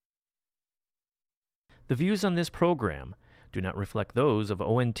The views on this program do not reflect those of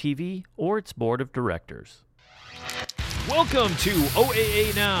ONTV or its board of directors. Welcome to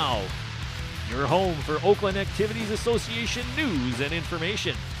OAA Now, your home for Oakland Activities Association news and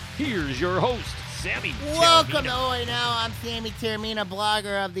information. Here's your host, Sammy. Welcome to OAA Now. I'm Sammy Termina,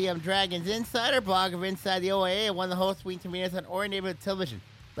 blogger of the Dragons Insider, blogger of Inside the OAA, and one of the hosts we convene us on OAA Neighborhood Television.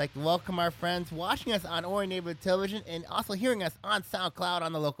 I'd like to welcome our friends watching us on OAA Neighborhood Television and also hearing us on SoundCloud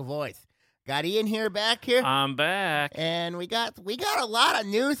on the Local Voice. Got Ian back here. I'm back. And we got a lot of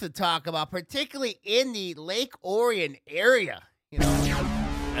news to talk about, particularly in the Lake Orion area. You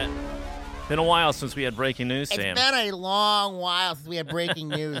know, been a while since we had breaking news, Sam. It's been a long while since we had breaking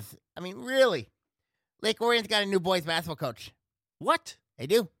news. I mean, really. Lake Orion's got a new boys basketball coach. What? They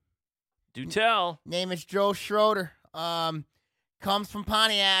do. Do tell. Name is Joe Schroeder. Comes from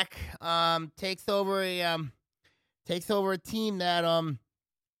Pontiac. Takes over a team that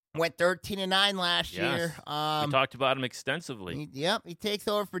went 13-9 last year. We talked about him extensively. He takes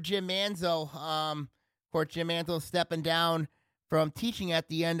over for Jim Manzo. Of course, Jim Manzo stepping down from teaching at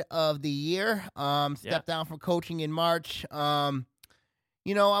the end of the year. Stepped down from coaching in March. I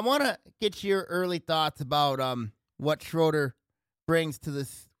want to get your early thoughts about what Schroeder brings to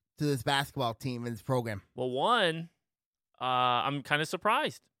this basketball team and this program. Well, one, I'm kind of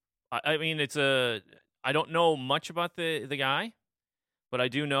surprised. I mean, I don't know much about the guy. But I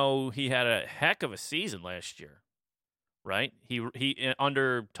do know he had a heck of a season last year, right? He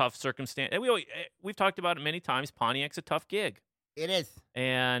under tough circumstances. We've talked about it many times. Pontiac's a tough gig. It is,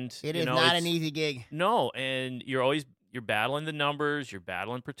 and it is not an easy gig. No, and you're battling the numbers, you're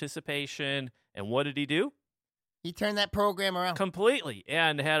battling participation. And what did he do? He turned that program around completely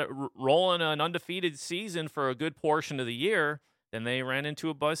and had rolling an undefeated season for a good portion of the year. Then they ran into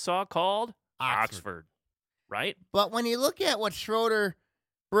a buzzsaw called Oxford. Right? But when you look at what Schroeder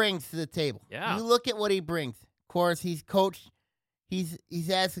brings to the table, you look at what he brings. Of course, he's coached. He's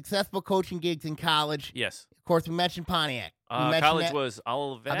had successful coaching gigs in college. Yes. Of course, we mentioned Pontiac. College was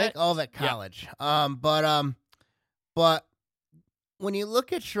Olivet. I think Olivet College. Yeah. But when you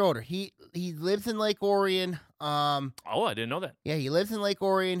look at Schroeder, he lives in Lake Orion. I didn't know that. Yeah, he lives in Lake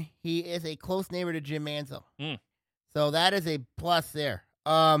Orion. He is a close neighbor to Jim Manzo. Mm. So that is a plus there.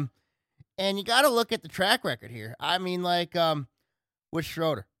 And you got to look at the track record here. I mean, with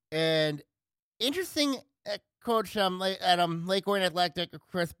Schroeder. And interesting, Coach at Lake Orion Athletic,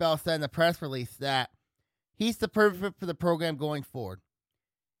 Chris Bell said in the press release that he's the perfect fit for the program going forward.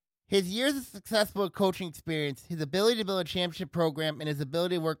 His years of successful coaching experience, his ability to build a championship program, and his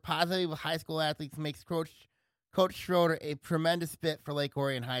ability to work positively with high school athletes makes Coach Schroeder a tremendous fit for Lake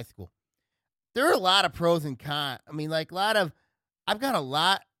Orion High School. There are a lot of pros and cons. I mean, I've got a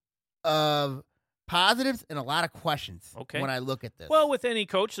lot of positives and a lot of questions when I look at this. Well, with any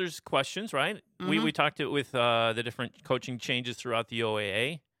coach, there's questions, right? Mm-hmm. We talked it with the different coaching changes throughout the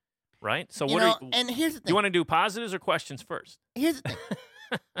OAA, right? So and here's the thing. You want to do positives or questions first? Here's the thing.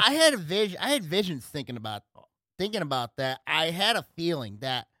 I had visions thinking about that. I had a feeling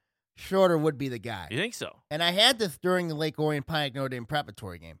that Schroeder would be the guy. You think so? And I had this during the Lake Orion Pontiac Notre Dame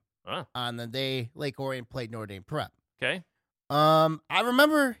preparatory game. Huh. On the day Lake Orion played Notre Dame Prep. Okay. I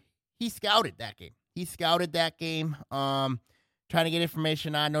remember he scouted that game. Trying to get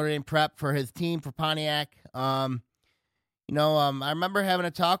information on Notre Dame Prep for his team for Pontiac. I remember having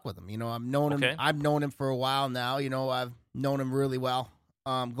a talk with him. I've known him. I've known him for a while now. I've known him really well.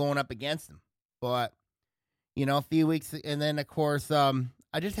 Going up against him, but a few weeks, and then of course,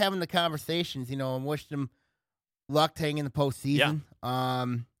 I just having the conversations. And wished him luck taking in the postseason. Yeah.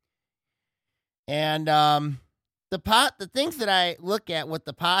 The things that I look at with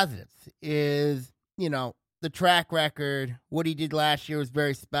the positives is, the track record. What he did last year was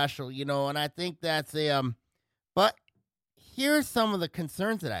very special, and I think that's but here's some of the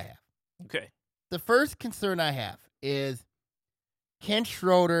concerns that I have. Okay. The first concern I have is, can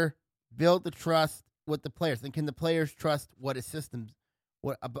Schroeder build the trust with the players, and can the players trust what the system?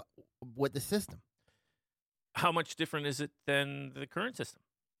 How much different is it than the current system?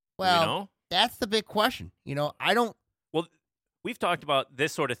 Well, that's the big question. I don't. Well, we've talked about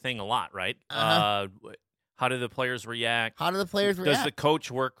this sort of thing a lot, right? Uh-huh. How do the players react? Does the coach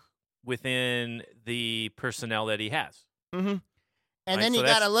work within the personnel that he has? Mm-hmm. And then you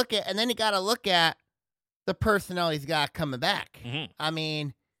got to look at the personnel he's got coming back. Mm-hmm. I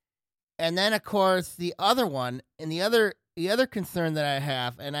mean, and then of course the other one, and the other concern that I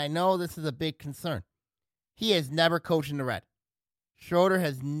have, and I know this is a big concern. He has never coached in the red. Schroeder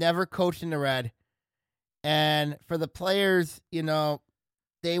has never coached in the red. And for the players,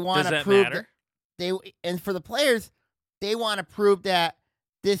 they want to prove matter? For the players, they want to prove that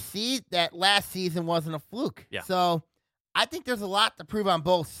that last season wasn't a fluke. Yeah. So I think there's a lot to prove on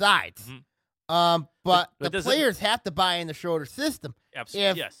both sides. Mm-hmm. But the players have to buy in the Schroeder system.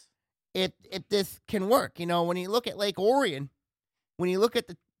 Absolutely. Yes. If this can work. When you look at Lake Orion, when you look at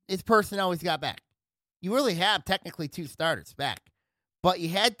his personnel he's got back, you really have technically 2 starters back. But you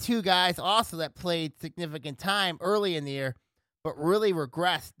had 2 guys also that played significant time early in the year, but really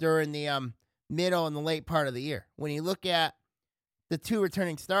regressed during the middle and the late part of the year. When you look at the 2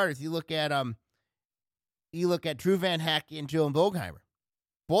 returning starters, you look at Drew Van Hackey and Dylan Bogenheimer.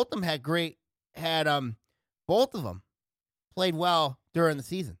 Both of them both of them played well during the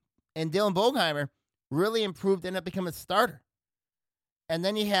season. And Dylan Bogenheimer really improved, ended up becoming a starter. And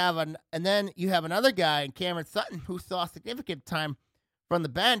then you have another guy, Cameron Sutton, who saw significant time from the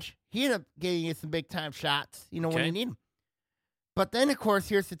bench. He ended up getting you some big time shots, when you need them. But then, of course,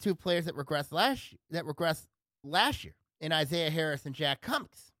 here's the 2 players that regressed last year in Isaiah Harris and Jack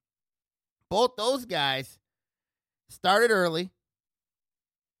Cummings. Both those guys started early,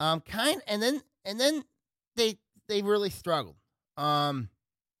 and then they really struggled. Of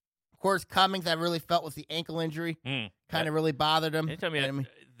course, Cummings, I really felt was the ankle injury, kind of really bothered him.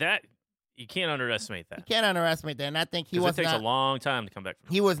 That you can't underestimate that. You can't underestimate that, and I think it takes a long time to come back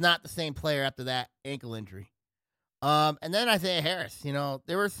from. He was not the same player after that ankle injury. And then Isaiah Harris,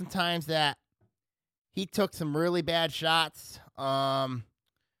 there were some times that he took some really bad shots. And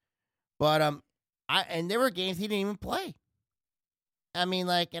there were games he didn't even play. I mean,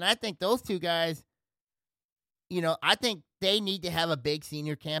 and I think those 2 guys, I think they need to have a big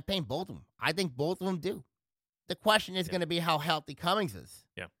senior campaign, both of them. I think both of them do. The question is going to be how healthy Cummings is.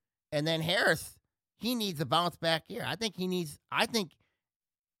 Yeah. And then Harris, he needs a bounce back year. I think if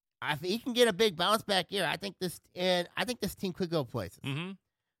he can get a big bounce back year, I think this team could go places. Mm-hmm.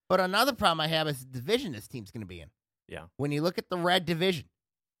 But another problem I have is the division this team's going to be in. Yeah. When you look at the red division,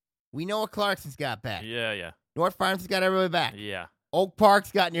 we know what Clarkson's got back. Yeah. North Farms has got everybody back. Yeah. Oak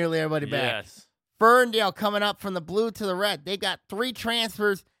Park's got nearly everybody back. Yes. Ferndale coming up from the blue to the red. They got 3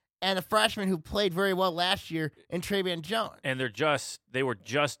 transfers and a freshman who played very well last year in Travion Jones. And they were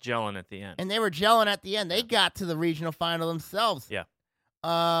just gelling at the end. They got to the regional final themselves. Yeah.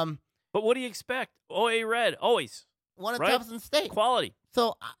 But what do you expect? OA Red, always. One of the toughest in the state. Quality.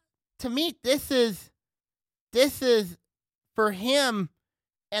 So, to me, this is for him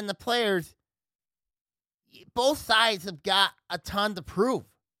and the players. Both sides have got a ton to prove.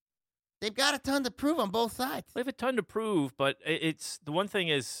 They've got a ton to prove on both sides. They have a ton to prove, but it's the one thing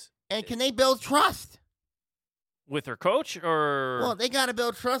is. And can they build trust with their coach, or? Well, they got to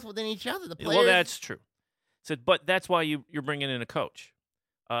build trust within each other. The players. Well, that's true. So, but that's why you're bringing in a coach,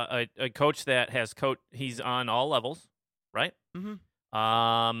 a coach that has he's on all levels, right?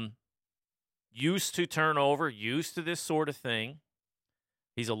 Mm-hmm. Used to turnover, used to this sort of thing.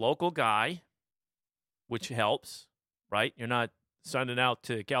 He's a local guy, which helps, right? You're not sending out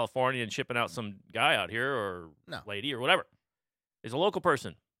to California and shipping out some guy out here or lady or whatever. He's a local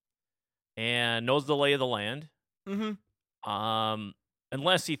person and knows the lay of the land. Mm-hmm.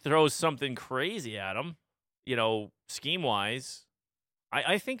 Unless he throws something crazy at him, scheme-wise,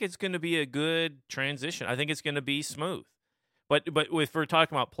 I think it's going to be a good transition. I think it's going to be smooth. But if we're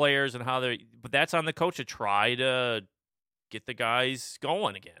talking about players and how but that's on the coach to try to get the guys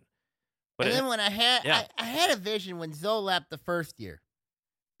going again. But and then when I had a vision when Zoe left the first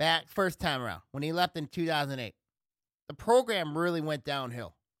time around, when he left in 2008, the program really went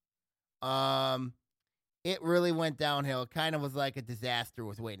downhill. It really went downhill. It kind of was like a disaster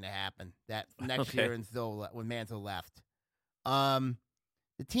was waiting to happen that next year when Manzo left.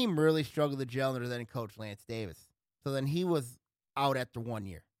 The team really struggled to gel under then coach Lance Davis. So then he was out after 1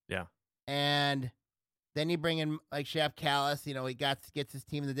 year. Yeah. And then you bring in like Chef Callis, he gets his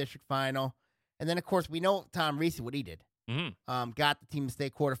team in the district final. And then of course we know Tom Reese, what he did. Mm-hmm. Got the team to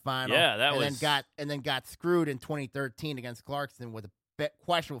state quarterfinal. Yeah, then got screwed in 2013 against Clarkson with a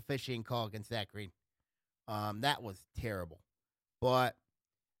questionable officiating call against Zach Green. That was terrible. And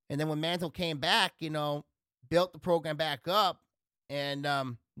then when Mantle came back, built the program back up and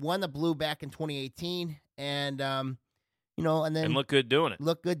won the blue back in 2018 and and look good doing it.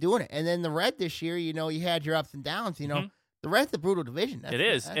 And then the red this year, you had your ups and downs, Mm-hmm. The red's a brutal division. It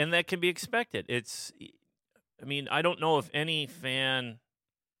is, and that can be expected. I don't know if any fan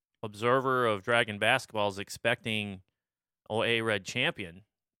observer of Dragon basketball is expecting OA Red champion.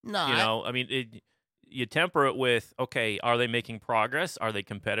 No. You temper it with, okay, are they making progress? Are they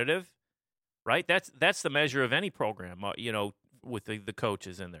competitive? Right? That's the measure of any program, with the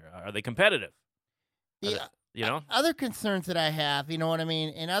coaches in there. Are they competitive? Other concerns that I have,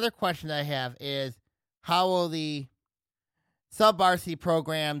 and other questions I have is how will the sub-varsity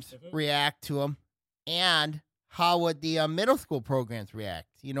programs react to him, and how would the middle school programs react?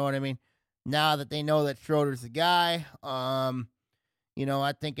 You know what I mean? Now that they know that Schroeder's the guy,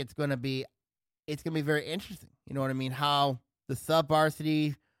 I think it's gonna be very interesting. You know what I mean? How the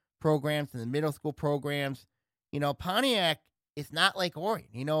sub-varsity programs and the middle school programs, Pontiac is not like Orion.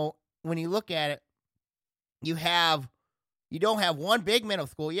 When you look at it, you don't have one big middle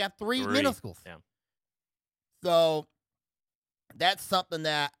school, you have three middle schools. Yeah. So that's something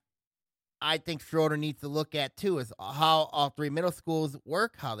that I think Schroeder needs to look at too, is how all three middle schools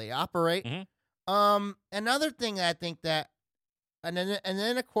work, how they operate. Another thing I think that, and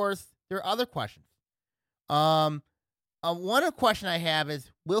then of course there are other questions. One question I have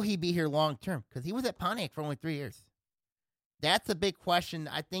is, will he be here long term? Because he was at Pontiac for only 3 years. That's a big question.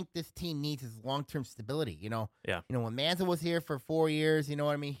 I think this team needs his long term stability. Yeah. When Manza was here for 4 years, you know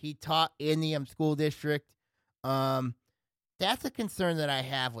what I mean. He taught in the school district. That's a concern that I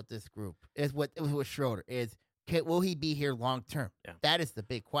have with this group. Is with Schroeder is, will he be here long term? Yeah. That is the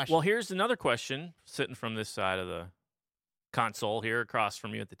big question. Well, here's another question sitting from this side of the console here, across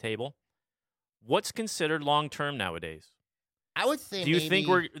from you at the table. What's considered long term nowadays? I would say. Do you think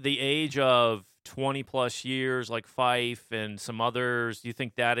we're the age of 20 plus years, like Fife and some others? Do you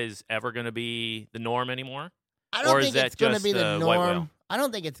think that is ever going to be the norm anymore? I don't think it's going to be the white norm. whale? I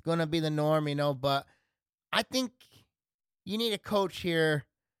don't think it's going to be the norm, but I think you need a coach here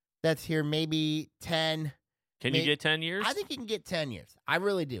that's here maybe 10. Can you get 10 years? I think you can get 10 years. I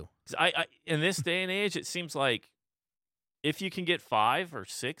really do. 'Cause I in this day and age, it seems like if you can get 5 or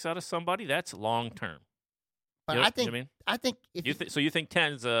 6 out of somebody, that's long term. But You know I think what I mean? I think if So you think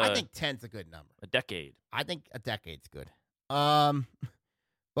 10's I think 10's a good number. a decade. I think a decade's good. But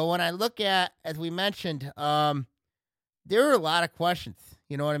when I look at, as we mentioned, there are a lot of questions.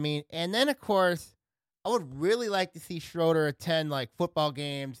 You know what I mean? And then of course, I would really like to see Schroeder attend like football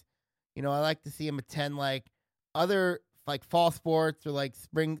games. I like to see him attend like other like fall sports or like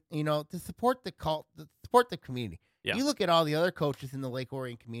spring. To support the community. Yeah. You look at all the other coaches in the Lake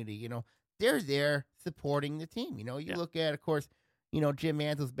Orion community. They're there supporting the team. You look at, of course, Jim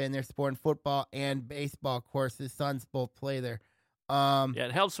Manzel's been there supporting football and baseball. Of course, his sons both play there.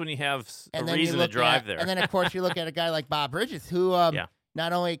 It helps when you have a reason to drive there. And then, of course, you look at a guy like Bob Bridges, who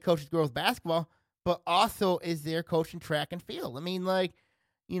not only coaches girls basketball, but also is there coaching track and field. I mean, I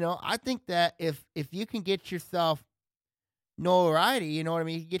think that if you can get yourself notoriety, you know what I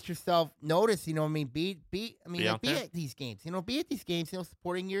mean, you get yourself noticed, you know what I mean, be at these games,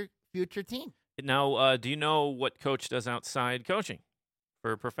 supporting your future team. Now, do you know what coach does outside coaching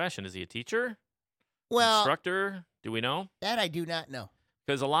for a profession? Is he a teacher? Well, instructor? Do we know? That I do not know.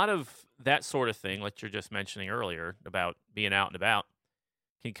 Because a lot of that sort of thing, like you're just mentioning earlier about being out and about,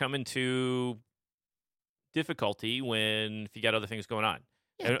 can come into difficulty if you got other things going on.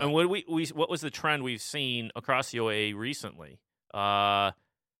 Yeah. And what was the trend we've seen across the OAA recently?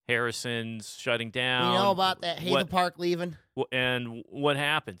 Harrison's shutting down. We know about that Hazel Park leaving. And what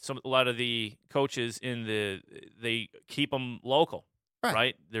happened? A lot of the coaches they keep them local,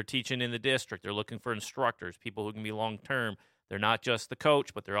 right? They're teaching in the district. They're looking for instructors, people who can be long term. They're not just the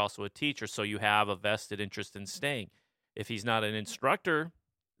coach, but they're also a teacher. So you have a vested interest in staying. If he's not an instructor,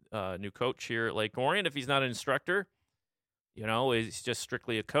 new coach here at Lake Orion, if he's not an instructor, he's just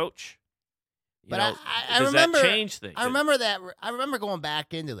strictly a coach. I does remember that change things? I remember that. I remember going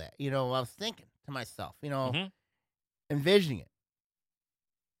back into that. I was thinking to myself, envisioning it.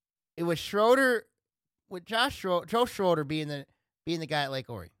 It was Schroeder, with Joe Schroeder being the guy at Lake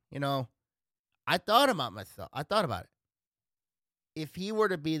Orion. I thought about myself. I thought about it. If he were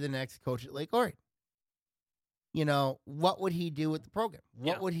to be the next coach at Lake Orion, what would he do with the program?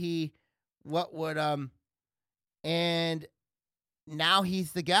 And now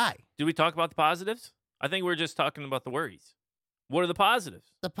he's the guy. Do we talk about the positives? I think we're just talking about the worries. What are the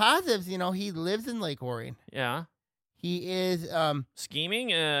positives? The positives, he lives in Lake Orion. Yeah. He is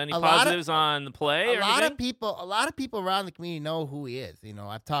scheming. Any positives on the play? A lot of people around the community know who he is.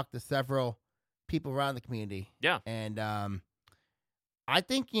 I've talked to several people around the community. Yeah. And I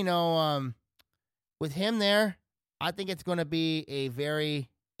think, with him there, I think it's going to be a very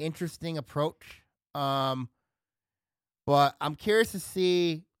interesting approach. But I'm curious to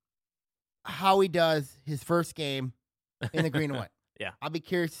see how he does his first game in the green and white. Yeah. I'll be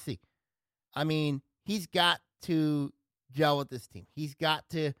curious to see. I mean, he's got to gel with this team. He's got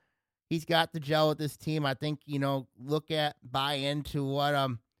to gel with this team. I think, buy into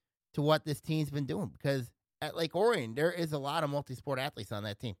what this team's been doing, because at Lake Orion, there is a lot of multi-sport athletes on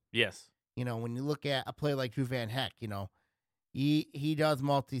that team. Yes. When you look at a player like Drew Van Heck, he does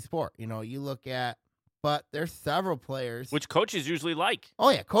multi-sport. You look at but there's several players. Which coaches usually like. Oh,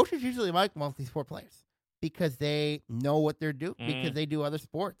 yeah. Coaches usually like multi-sport players because they know what they're doing, because they do other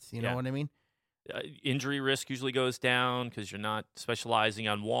sports. You know what I mean? Injury risk usually goes down because you're not specializing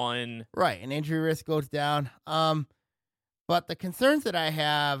on one. Right, and injury risk goes down. But the concerns that I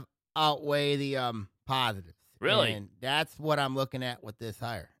have outweigh the positives. Really? And that's what I'm looking at with this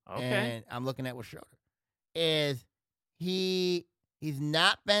hire. Okay. And I'm looking at with Schroeder. Is he's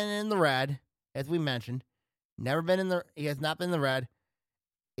not been in the red, as we mentioned. He has not been in the red.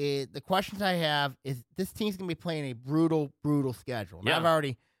 The questions I have is this team's gonna be playing a brutal, brutal schedule. And I've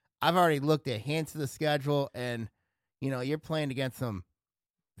already looked at hints of the schedule, and you're playing against some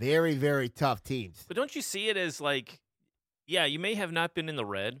very, very tough teams. But don't you see it as like, yeah, you may have not been in the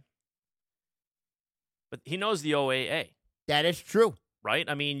red, but he knows the OAA. That is true. Right?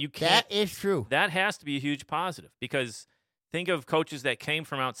 I mean, you can't. That is true. That has to be a huge positive because think of coaches that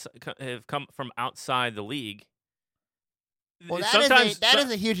have come from outside the league. Well, that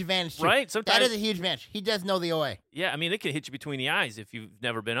is a huge advantage, too. Right? Sometimes that is a huge advantage. He does know the OA. Yeah, I mean, it can hit you between the eyes if you've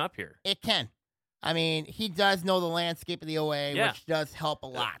never been up here. It can. I mean, he does know the landscape of the OA, which does help a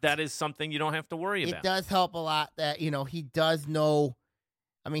lot. That is something you don't have to worry about. It does help a lot that, he does know.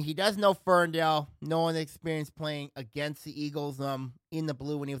 I mean, he does know Ferndale, knowing the experience playing against the Eagles in the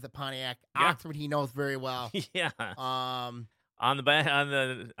blue when he was at Pontiac. Yeah. Oxford, he knows very well. Yeah. On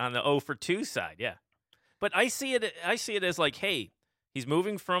the 0 for 2 side, yeah. But I see it as like, hey, he's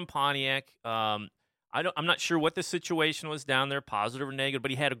moving from Pontiac. I'm not sure what the situation was down there, positive or negative,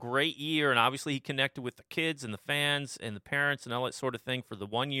 but he had a great year, and obviously he connected with the kids and the fans and the parents and all that sort of thing for the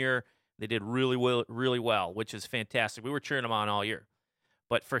 1 year. They did really well, which is fantastic. We were cheering him on all year.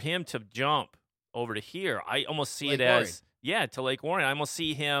 But for him to jump over to here, I almost see it as to Lake Orion. I almost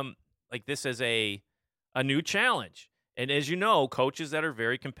see him like this as a new challenge. And as you know, coaches that are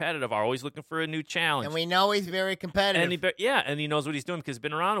very competitive are always looking for a new challenge. And we know he's very competitive. And he knows what he's doing because he's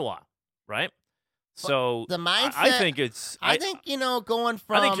been around a while, right? So the mindset, I think it's. I think going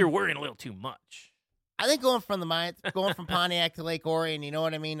from. I think you're worrying a little too much. I think going from Pontiac to Lake Orion, you know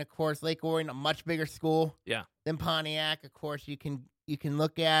what I mean? Of course, Lake Orion, a much bigger school than Pontiac. Of course, you can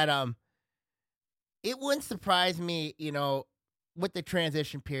look at it wouldn't surprise me, with the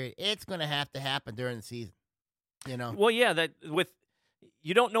transition period. It's going to have to happen during the season, Well, yeah,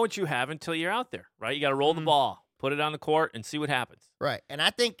 you don't know what you have until you're out there, right? You got to roll the ball, put it on the court, and see what happens. Right, and I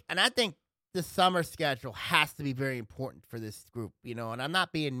think the summer schedule has to be very important for this group, and I'm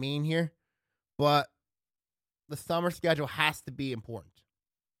not being mean here, but the summer schedule has to be important.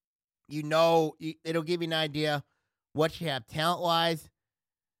 It'll give you an idea what you have talent-wise.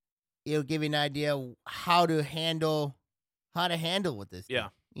 It'll give you an idea how to handle with this thing,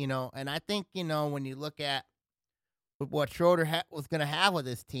 and I think, when you look at what Schroeder was going to have with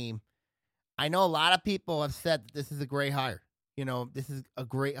this team, I know a lot of people have said that this is a great hire. This is a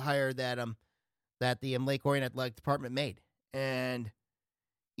great hire that the Lake Orion Athletic Department made, and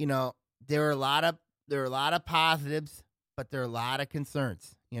there are a lot of positives, but there are a lot of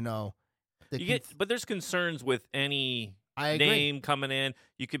concerns. But there's concerns with any name coming in.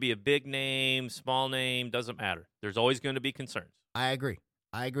 You could be a big name, small name, doesn't matter. There's always going to be concerns. I agree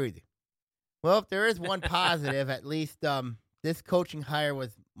with you. Well, if there is one positive, at least this coaching hire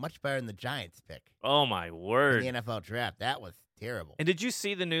was much better than the Giants pick. Oh my word! In the NFL draft, that was terrible. And did you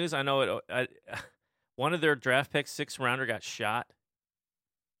see the news? I know one of their draft picks, 6th rounder, got shot.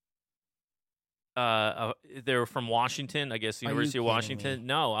 They were from Washington, I guess, University of Washington.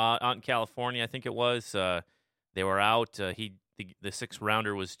 No, out in California, I think it was. They were out. The 6th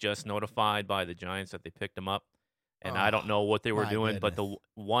rounder was just notified by the Giants that they picked him up, and I don't know what they were doing. Goodness.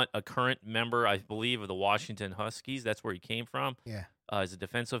 But a current member, I believe, of the Washington Huskies, that's where he came from. Yeah, as a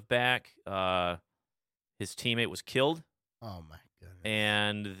defensive back, his teammate was killed. Oh my goodness!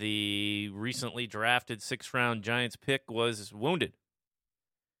 And the recently drafted 6th round Giants pick was wounded.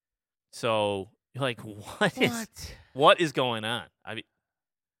 So, like, what is going on? I mean,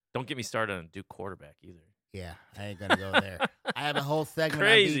 don't get me started on Duke quarterback either. Yeah, I ain't gonna go there. I have a whole segment.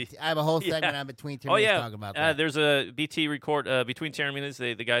 Crazy. I have a whole segment on Between Two Minutes talking about that. There's a BT record Between 10 Minutes.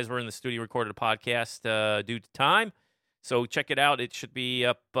 The guys were in the studio, recorded a podcast due to time. So check it out. It should be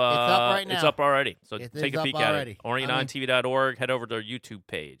up. It's up right now. It's up already. So take a peek at already. it. OrionOnTV.org. Head over to their YouTube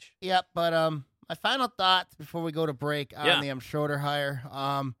page. Yep. But my final thoughts before we go to break on the Schroeder hire.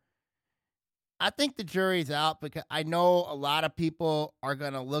 I think the jury's out because I know a lot of people are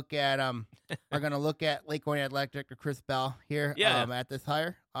gonna look at Lake Orion Athletic or Chris Bell here at this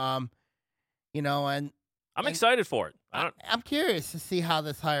hire. And I'm excited for it. I'm curious to see how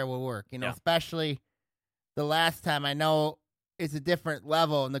this hire will work. Especially the last time. I know it's a different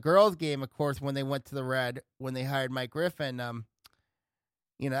level. In the girls' game, of course, when they went to the Red, when they hired Mike Griffin, that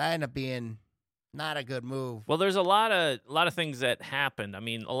ended up being not a good move. Well, there's a lot of things that happened. I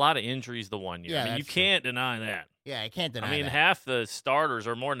mean, a lot of injuries the one year. Yeah, I mean, you that's true. can't deny that. Yeah, I can't deny I mean, that. half the starters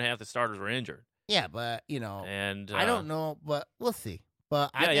or more than half the starters were injured. Yeah, but, And I don't know, but we'll see. But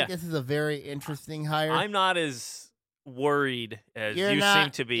I think this is a very interesting hire. I'm not as worried as You're you not,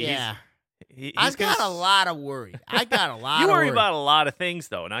 seem to be. Yeah. He's I've got a lot of worry. I got a lot You of worry worry. about a lot of things,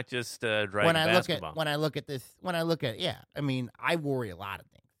 though, not just driving basketball. When I look at this, I mean, I worry a lot of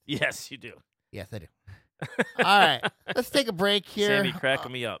things. Yes, you do. Yes, I do. All right, let's take a break here. Sammy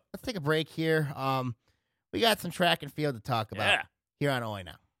cracking me up. Let's take a break here. We got some track and field to talk about here on OAA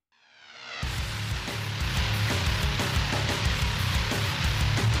Now.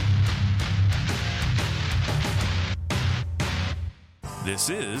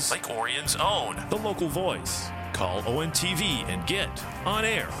 This is Lake Orion's own, the local voice. Call ONTV and get on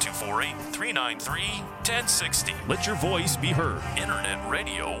air 248-393-1060. Let your voice be heard. Internet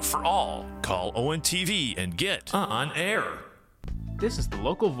radio for all. Call ONTV and get on air. This is the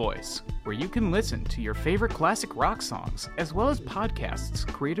local voice, where you can listen to your favorite classic rock songs, as well as podcasts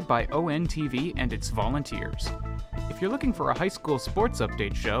created by ONTV and its volunteers. If you're looking for a high school sports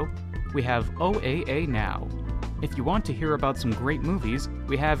update show, we have OAA Now. If you want to hear about some great movies,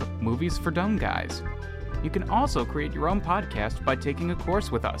 we have Movies for Dumb Guys. You can also create your own podcast by taking a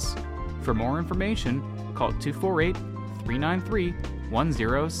course with us. For more information, call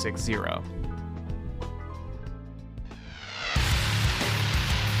 248-393-1060.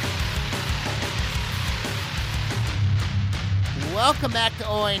 Welcome back to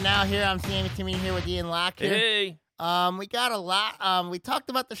OAA Now. Here I'm Sammy Timmy here with Ian Locke here. Hey. We got a lot. We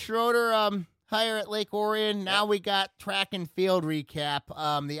talked about the Schroeder hire at Lake Orion. Now we got track and field recap.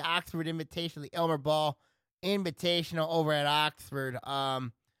 The Oxford Invitational, the Elmer Ball Invitational over at Oxford.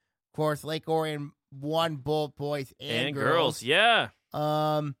 Of course, Lake Orion won both boys and girls. Yeah.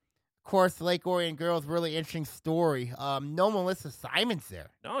 Of course, Lake Orion girls, really interesting story. No Melissa Simons there.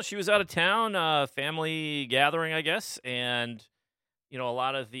 No, she was out of town, family gathering, I guess, and a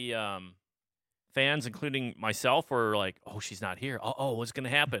lot of the fans, including myself, were like, "Oh, she's not here. Oh, what's going to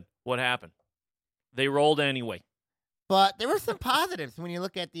happen? What happened?" They rolled anyway. But there were some positives when you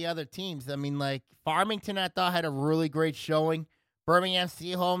look at the other teams. I mean, like Farmington, I thought had a really great showing. Birmingham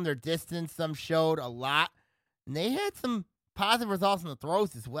Seaholm, their distance showed a lot, and they had some positive results in the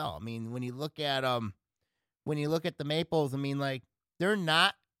throws as well. I mean, when you look at the Maples, I mean, like they're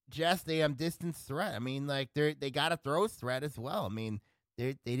not just a distance threat. I mean, like they got a throws threat as well. I mean,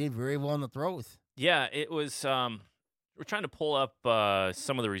 they did very well in the throws. Yeah, it was. We're trying to pull up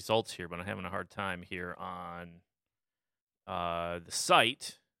some of the results here, but I'm having a hard time here on the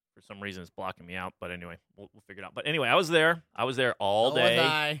site. For some reason, it's blocking me out. But anyway, we'll figure it out. But anyway, I was there. I was there all day. Was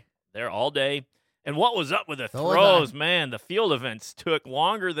I. There all day. And what was up with the throws, man? The field events took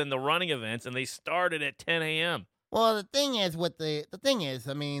longer than the running events, and they started at 10 a.m. Well, the thing is,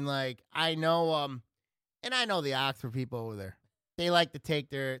 I mean, like I know, and I know the Oxford people over there. They like to take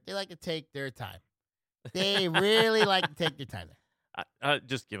their time. They really like to take their time there. I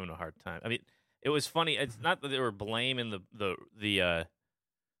just give them a hard time. I mean, it was funny. It's not that they were blaming the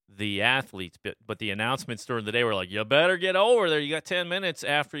athletes, but the announcements during the day were like, "You better get over there. You got 10 minutes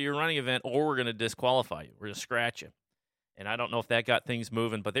after your running event, or we're going to disqualify you. We're going to scratch you." And I don't know if that got things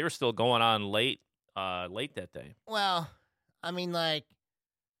moving, but they were still going on late that day. Well, I mean, like,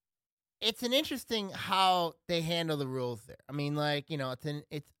 it's an interesting how they handle the rules there. I mean, like,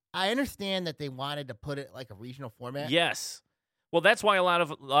 I understand that they wanted to put it like a regional format. Yes. Well, that's why a lot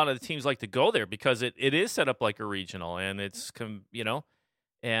of the teams like to go there, because it is set up like a regional, and it's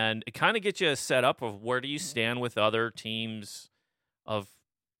and it kind of gets you a setup of where do you stand with other teams of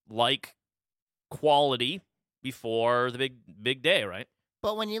like quality before the big day, right?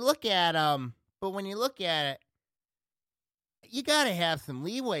 But when you look at it, you got to have some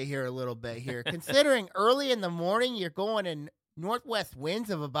leeway here a little bit here, considering early in the morning you're going in northwest winds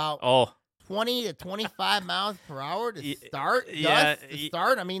of about 20 to 25 miles per hour to start. Yeah,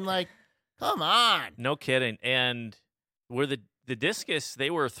 start. I mean, like, come on. No kidding. And where the discus, they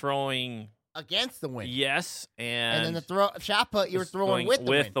were throwing against the wind. Yes, and then the shot put you were throwing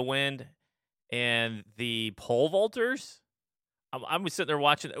with the wind. And the pole vaulters, I was sitting there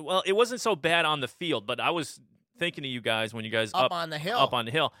watching. Well, it wasn't so bad on the field, but I was thinking of you guys when you guys up on the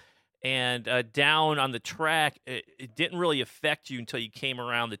hill. And down on the track, it didn't really affect you until you came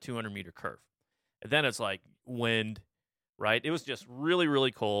around the 200-meter curve. And then it's like wind, right? It was just really,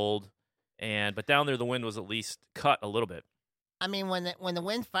 really cold. But down there, the wind was at least cut a little bit. I mean, when the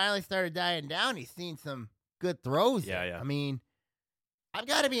wind finally started dying down, he's seen some good throws. Yeah, there. yeah. I mean, I've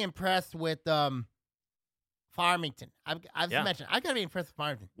got to be impressed with Farmington. I've mentioned I've got to be impressed with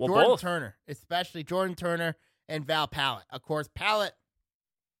Farmington. Well, Jordan both. Turner, especially Jordan Turner and Val Pallett. Of course, Pallett,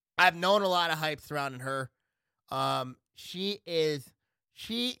 I've known a lot of hype surrounding her. She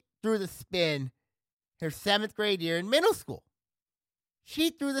threw the spin her 7th grade year in middle school. She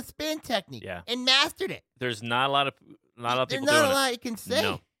threw the spin technique and mastered it. There's not a lot of people There's not doing a it. lot you can say.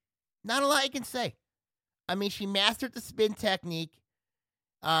 No. Not a lot you can say. I mean, she mastered the spin technique.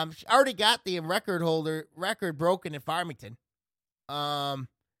 She already got the record broken in Farmington. And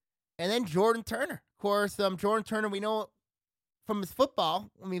then Jordan Turner. Of course, Jordan Turner, we know from his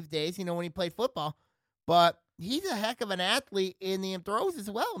football days, when he played football. But he's a heck of an athlete in the throws as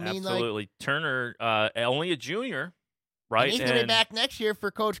well. I mean, absolutely. Turner, only a junior, right? And he's going to be back next year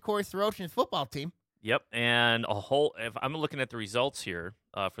for Coach Corey Sorokin's football team. Yep, and if I'm looking at the results here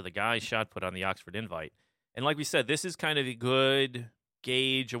for the guys shot put on the Oxford Invite, and like we said, this is kind of a good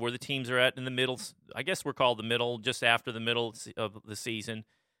gauge of where the teams are at in the middle. I guess we're called the middle, just after the middle of the season,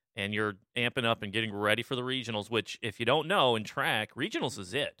 and you're amping up and getting ready for the regionals, which, if you don't know, in track, regionals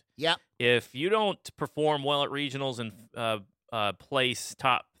is it. Yep. If you don't perform well at regionals and place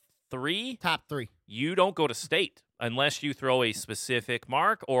top three, you don't go to state. Unless you throw a specific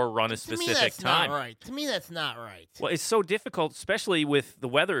mark or run a specific time. Not right. To me, that's not right. Well, it's so difficult, especially with the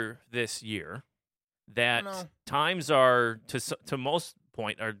weather this year, that times are, to most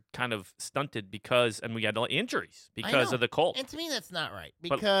point, are kind of stunted and we got injuries because of the cold. And to me, that's not right,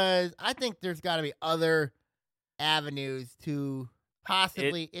 because I think there's got to be other avenues to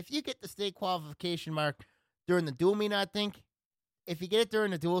possibly, if you get the state qualification mark during the dual meet, I think, if you get it during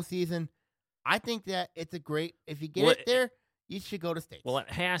the dual season, I think that it's if you get it there, you should go to states. Well, it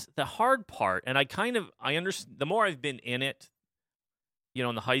has the hard part, and I understand. The more I've been in it,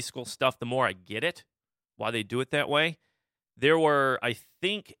 in the high school stuff, the more I get it, why they do it that way. There were, I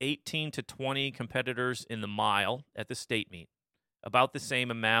think, 18 to 20 competitors in the mile at the state meet, about the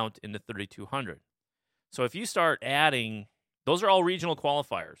same amount in the 3,200. So if you start adding, those are all regional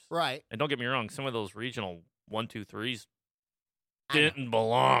qualifiers. Right. And don't get me wrong, some of those regional 1, 2, 3s didn't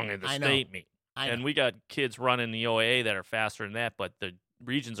belong in the state meet. And we got kids running the OAA that are faster than that, but the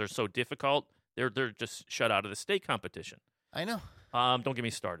regions are so difficult, they're just shut out of the state competition. I know. Don't get me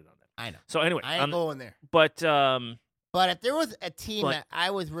started on that. I know. So anyway, I ain't going there. But if there was a team that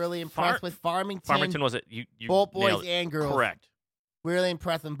I was really impressed with, Farmington. Farmington was it? You both boys and girls. Correct. Really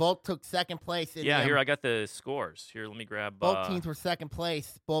impressed them. Both took second place. Here I got the scores. Here, let me grab. Both teams were second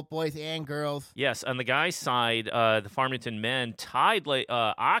place, both boys and girls. Yes, on the guys' side, the Farmington men tied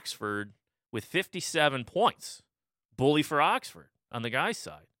Oxford with 57 points. Bully for Oxford on the guys'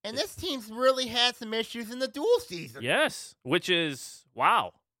 side. And this team's really had some issues in the dual season. Yes, which is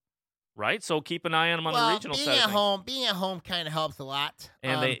wow, right? So keep an eye on them on the regional side. Being at home kind of helps a lot.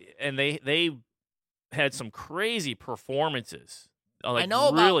 And they had some crazy performances. I know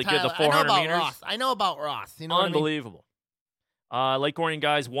about really good. The 400 meters. Ross. I know about Ross. You know unbelievable. What I mean? Lake Orion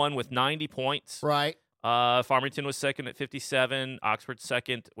guys won with 90 points. Right. Farmington was second at 57. Oxford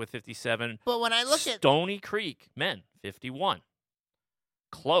second with 57. But when I look at Stony Creek men 51.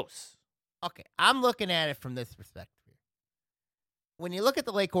 Close. Okay, I'm looking at it from this perspective here. When you look at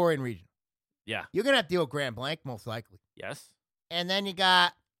the Lake Orion region, you're gonna have to deal with Grand Blanc most likely. Yes. And then you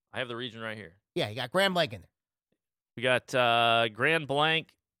got. I have the region right here. Yeah, you got Grand Blanc in there. We got Grand Blanc,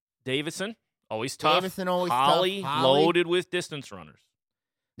 Davison, always tough. Holly, loaded with distance runners.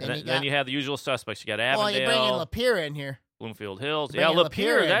 Then you have the usual suspects. You got Avondale. Well, you bring in Lapeer in here. Bloomfield Hills. Yeah,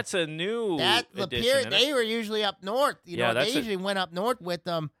 Lapeer, that's a new addition. They were usually up north. They usually went up north with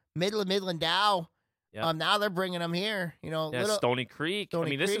Midland Dow. Yep. Now they're bringing them here. Stony Creek.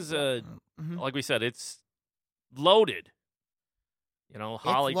 This is like we said, it's loaded.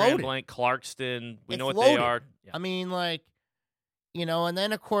 Holly, Grand Blanc, Clarkston. We know what they are. Yeah. And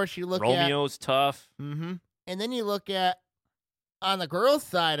then of course you look Romeo's tough. Mm-hmm. And then you look at on the girls'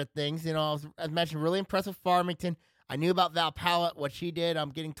 side of things. I mentioned really impressed with Farmington. I knew about Val Pallett, what she did. I'm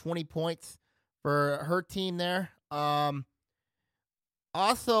getting 20 points for her team there. Also,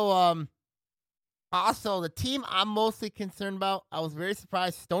 the team I'm mostly concerned about, I was very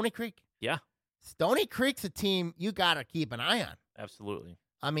surprised, Stony Creek. Yeah. Stony Creek's a team you got to keep an eye on. Absolutely.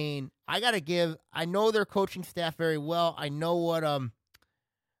 I know their coaching staff very well. I know what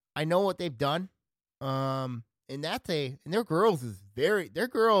they've done. And their girls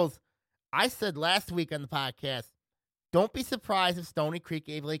I said last week on the podcast, don't be surprised if Stony Creek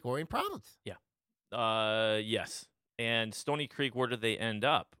gave Lake Orion problems. Yeah. Yes. And Stony Creek, where did they end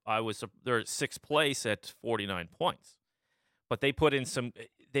up? They're at 6th place at 49 points. But they put in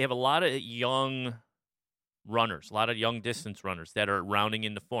they have a lot of young runners, a lot of young distance runners that are rounding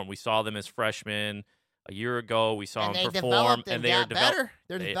into form. We saw them as freshmen a year ago. We saw them perform, and they are better.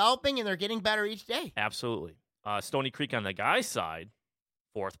 They're they, developing, and they're getting better each day. Absolutely. Stony Creek on the guys' side,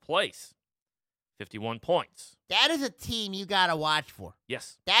 4th place, 51 points. That is a team you got to watch for.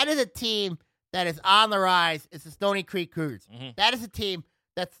 Yes. That is a team that is on the rise. It's the Stony Creek Cougars. Mm-hmm. That is a team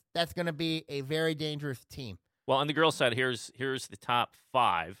that's going to be a very dangerous team. Well, on the girls' side, here's the top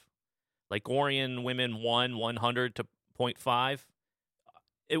 5. Like Orion women won 100 to 0.5.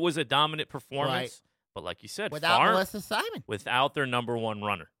 It was a dominant performance, right. But like you said, without Melissa Simon, without their number 1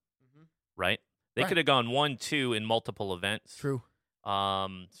 runner, right? They could have gone 1-2 in multiple events. True.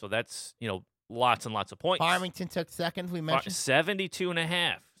 So that's lots and lots of points. Farmington took second. We mentioned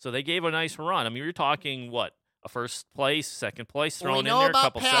 72.5. So they gave a nice run. I mean, you're talking what? A first place, second place thrown in there, a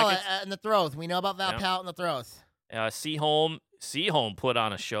couple Pallet seconds. In the throws. We know about Val Pallet in the throws. Seaholm put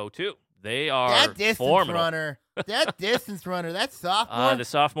on a show too. They are that distance formidable. runner. That distance runner. That sophomore. The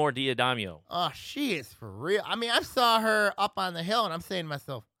sophomore Diadamio. Oh, she is for real. I mean, I saw her up on the hill, and I'm saying to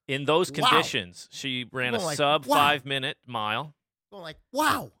myself, in those conditions, she ran a sub 5-minute mile. Going like,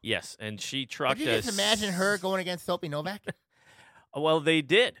 wow. Yes, and she trucked. Could you just imagine her going against Sophie Novak? Well, they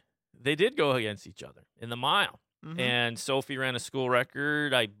did. They did go against each other in the mile. Mm-hmm. And Sophie ran a school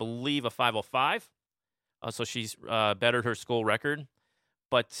record, I believe, a 5:05. So she's bettered her school record.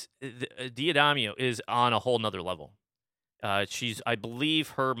 But Diadamio is on a whole nother level. I believe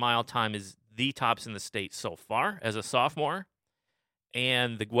her mile time is the tops in the state so far as a sophomore.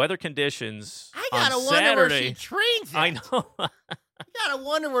 And the weather conditions I gotta on wonder Saturday, where she trains at. I know. I gotta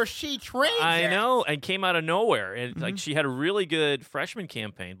wonder where she trains I at. know, and came out of nowhere. And like she had a really good freshman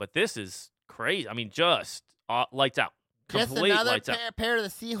campaign, but this is crazy. I mean, just lights out. Complete just another lights out. pair to the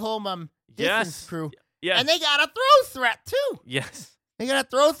Seaholm distance crew. Yes. And they got a throw threat, too. Yes. They got a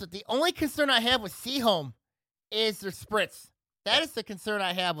throw threat. The only concern I have with Seaholm is their sprints. That is the concern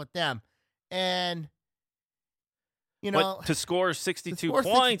I have with them. And, but to score 62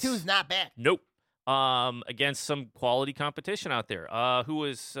 points. 62 is not bad. Nope. Against some quality competition out there. Who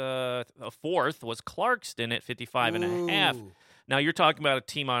was a 4th was Clarkston at 55.5. Now you're talking about a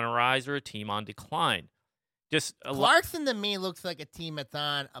team on a rise or a team on decline. Just Clarkston to me looks like a team that's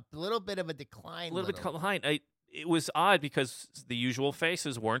on a little bit of a decline. A little bit behind. It was odd because the usual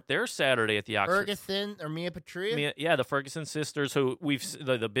faces weren't there Saturday at the Oxford. Ferguson or Mia Patria? Yeah, the Ferguson sisters, who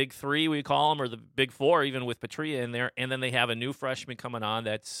the big 3 we call them, or the big 4, even with Patria in there, and then they have a new freshman coming on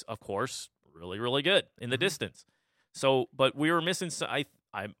that's, of course, really, really good in the distance. So, but we were missing. It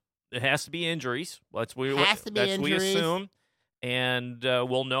has to be injuries. That's we assume, and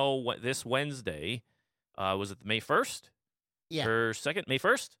we'll know this Wednesday. Was it May 1st? Yeah, or 2nd, May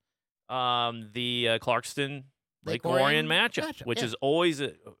 1st. The Clarkston Lake Orion matchup, which is always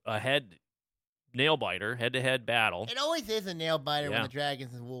a head head-to-head battle. It always is a nail biter when the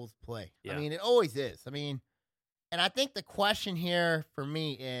Dragons and Wolves play. Yeah. I mean, it always is. I mean, and I think the question here for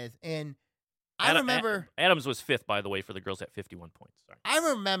me is, and I remember Adams was 5th, by the way, for the girls at 51 points. Sorry.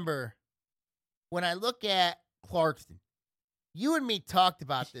 I remember when I look at Clarkston, you and me talked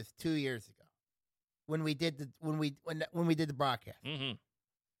about this 2 years ago when we did the broadcast. Mm-hmm.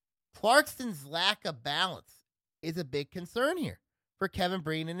 Clarkston's lack of balance is a big concern here for Kevin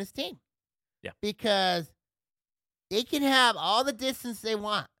Breen and his team. Yeah. Because they can have all the distance they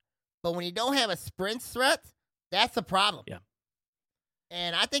want, but when you don't have a sprint threat, that's a problem. Yeah.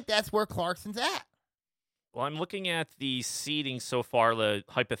 And I think that's where Clarkston's at. Well, I'm looking at the seeding so far, the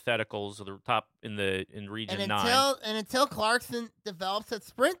hypotheticals of the top in Region 9. And until Clarkston develops that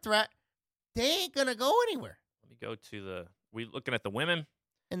sprint threat, they ain't going to go anywhere. Let me go to we looking at the women.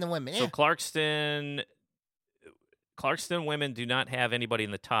 And the women, So Clarkston women do not have anybody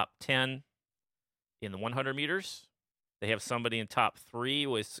in the top 10 in the 100 meters. They have somebody in top 3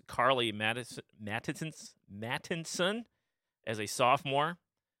 with Carly Mattinson as a sophomore.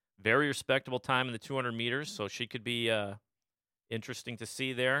 Very respectable time in the 200 meters, so she could be interesting to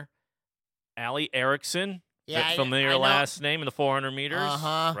see there. Allie Erickson, familiar last name in the 400 meters.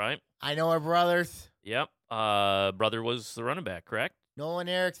 Right? I know her brothers. Yep. Brother was the running back, correct? Nolan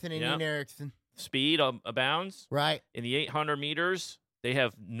Erickson and Ian Erickson. Speed abounds. Right. In the 800 meters, they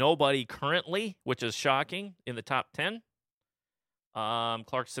have nobody currently, which is shocking, in the top 10.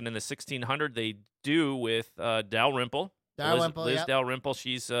 Clarkston in the 1600, they do with Dalrymple. Liz Dalrymple,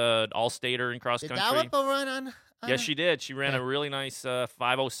 she's an all-stater in cross-country. Did Dalrymple run on? Yes, she did. She ran a really nice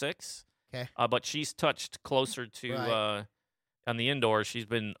 5:06. Okay. But she's touched closer to on the indoors. She's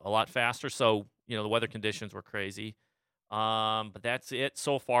been a lot faster, so the weather conditions were crazy. But that's it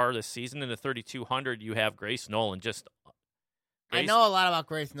so far this season. In the 3200, you have Grace Nolan just I know a lot about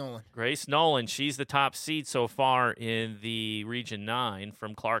Grace Nolan. Grace Nolan, she's the top seed so far in the Region 9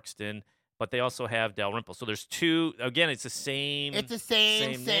 from Clarkston, but they also have Dalrymple. So there's two. Again, it's the same. It's the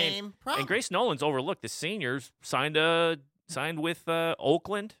name. same problem. And Grace Nolan's overlooked. The seniors signed with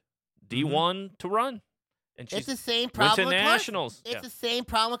Oakland D1 to run. And it's the same problem went to with nationals. It's the same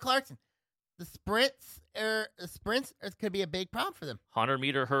problem with Clarkson. The sprints could be a big problem for them.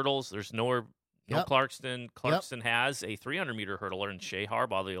 100-meter hurdles. There's no Yep. Clarkston. Clarkston has a 300-meter hurdler in Shay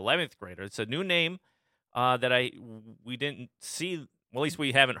Harbaugh, the 11th grader. It's a new name that we didn't see. Well, at least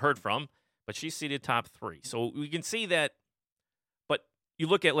we haven't heard from. But she's seeded top 3. So we can see that. But you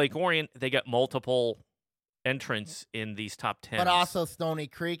look at Lake Orion, they got multiple entrants in these top 10. But also Stony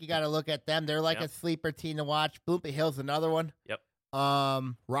Creek, you got to look at them. They're like a sleeper team to watch. Bloomfield Hill's another one. Yep.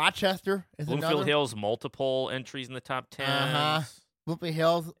 Rochester is another. Bloomfield Hill's multiple entries in the top 10. Bloomfield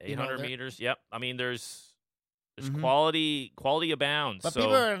Hill's 800 meters. Yep. I mean, there's quality abounds. But so.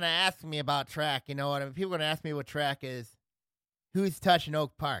 people are going to ask me about track. You know what I mean? People are going to ask me what track is. Who's touching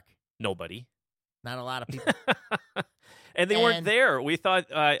Oak Park? Nobody. Not a lot of people. And they weren't there. We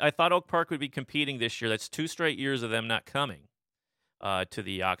thought I thought Oak Park would be competing this year. That's 2 straight years of them not coming to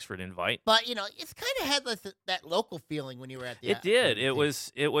the Oxford Invite. But it's kind of had that local feeling when you were at the. It did. It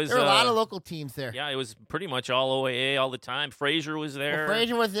was. There were a lot of local teams there. Yeah, it was pretty much all OAA all the time. Fraser was there. Well,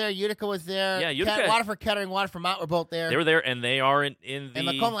 Fraser was there. Utica was there. Yeah, Utica. Waterford Kettering, Waterford Mount were both there. They were there, and they are in the. And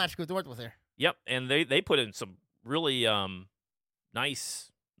Macomb Latch Group North was there. Yep, and they put in some really nice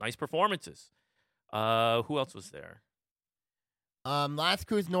performances. Who else was there? Lance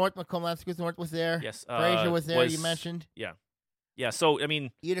Cruz North, Macomb Lance Cruz North was there. Yes. Fraser was there, you mentioned. Yeah. Yeah, so, I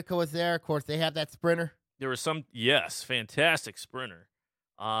mean. Utica was there. Of course, they have that sprinter. There was fantastic sprinter.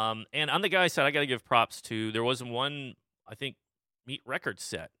 And on the guy's side, I got to give props to, there wasn't one, I think, meet record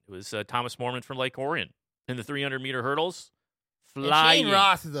set. It was Thomas Mormon from Lake Orion in the 300-meter hurdles. Flying. Shane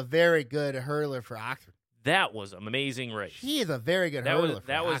Ross is a very good hurler for Oxford. That was an amazing race. He is a very good hurler.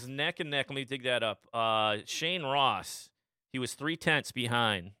 That was neck and neck. Let me dig that up. Shane Ross, he was 0.3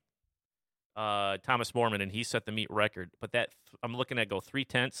 behind Thomas Mormon, and he set the meet record. But that I'm looking at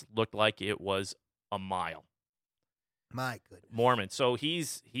 0.3 looked like it was a mile. My goodness. Mormon. So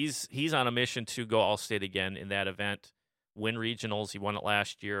he's on a mission to go All-State again in that event. Win regionals. He won it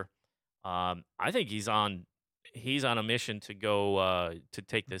last year. I think he's on a mission to go to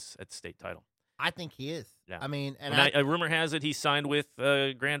take this at the state title. I think he is. Yeah. I mean, and a rumor has it he signed with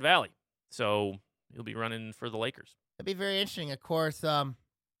Grand Valley, so he'll be running for the Lakers. It'd be very interesting. Of course,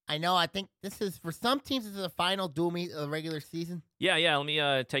 I think this is for some teams. This is the final dual meet of the regular season. Yeah. Let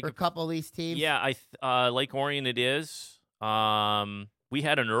me take for a couple of these teams. Yeah, Lake Orion it is. We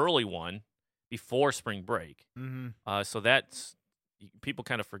had an early one before spring break, so that's people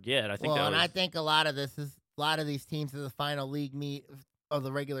kind of forget. I think. I think a lot of these teams are the final league meet of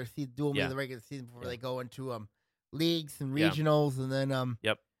the regular season, dual meet of the regular season before they go into leagues and regionals, and then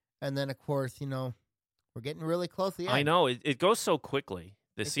and then of course we're getting really close. Yeah, I know it goes so quickly.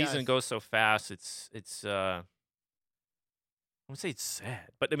 The season does. goes so fast. It's I wouldn't say it's sad,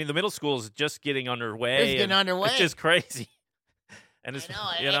 but I mean the middle school is just getting underway. It's just crazy. And it's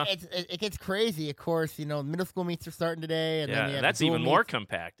it gets crazy. Of course, middle school meets are starting today, and then that's even more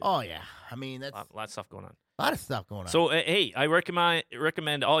compacted. Oh yeah, I mean that's a lot of stuff going on. A lot of stuff going on. So, hey, I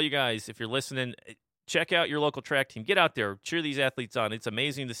recommend all you guys, if you're listening, check out your local track team. Get out there, cheer these athletes on. It's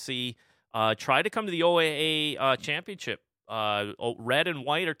amazing to see. Try to come to the OAA championship. Red and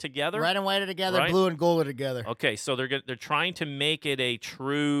white are together. Red and white are together. Right? Blue and gold are together. Okay, so they're trying to make it a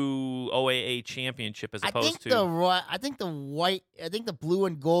true OAA championship as opposed to. I think the blue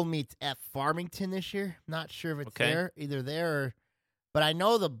and gold meets at Farmington this year. Not sure if it's either there or. But I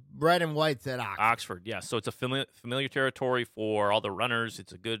know the red and white's at Oxford. Yeah. So it's a familiar territory for all the runners.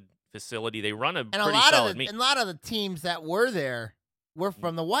 It's a good facility. They run a pretty solid meet. And a lot of the teams that were there were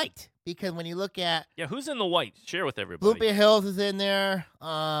from the white. Because when you look at... Yeah, who's in the white? Share with everybody. Bloomfield Hills is in there.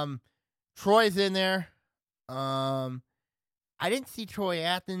 Troy's in there. I didn't see Troy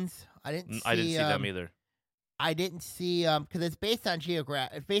Athens. I didn't see them either. I didn't see... Because it's based on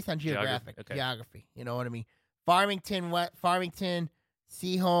geographic. Okay. Geography. You know what I mean? Farmington...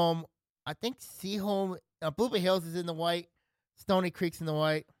 Seaholm, I think Bloomfield Hills is in the white. Stony Creek's in the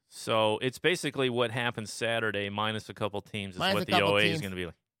white. So it's basically what happens Saturday minus a couple teams is what the OA is going to be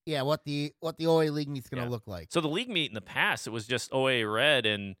like. Yeah, what the OA league meet's going to look like. So the league meet in the past, it was just OA red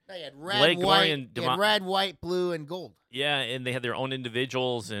and Lake Orion. Red, white, blue, and gold. Yeah, and they had their own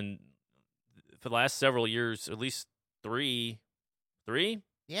individuals, and for the last several years, at least three?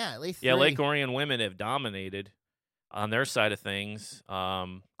 Yeah, at least three. Yeah, Lake Orion women have dominated on their side of things.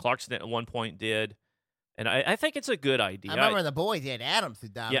 Clarkston at one point did. And I think it's a good idea. I remember the boys, you had Adams who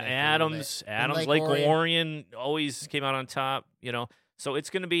dominated. Adams, Lake Orion always came out on top, So it's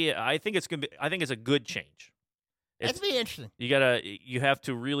going to be I think it's a good change. It's be interesting. You have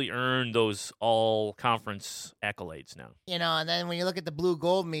to really earn those all conference accolades now. And then when you look at the blue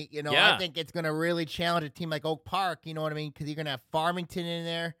gold meet, I think it's going to really challenge a team like Oak Park, you know what I mean? Because you're going to have Farmington in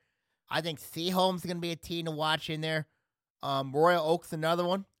there. I think Seaholm's going to be a team to watch in there. Royal Oak's another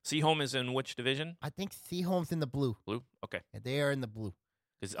one. Seaholm is in which division? I think Seaholm's in the blue. Blue? Okay. Yeah, they are in the blue.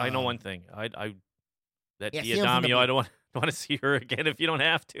 Because I know one thing. That Diadamio, I don't want to see her again if you don't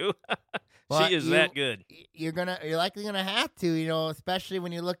have to. She is that good. You're likely gonna have to, especially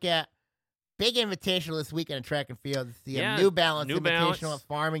when you look at big invitational this weekend in track and field. It's the New Balance Invitational at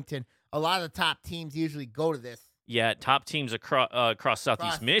Farmington. A lot of the top teams usually go to this. Yeah, top teams across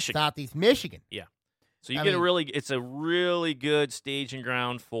Southeast Michigan. Southeast Michigan. Yeah. So it's a really good staging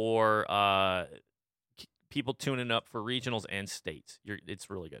ground for people tuning up for regionals and states. It's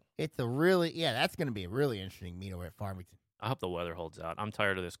really good. It's that's going to be a really interesting meet over at Farmington. I hope the weather holds out. I'm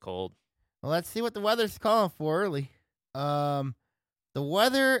tired of this cold. Well, let's see what the weather's calling for early. The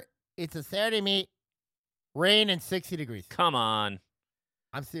weather, it's a Saturday meet, rain and 60 degrees. Come on.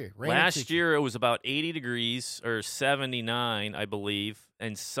 I'm serious. Last year it was about 80 degrees or 79, I believe,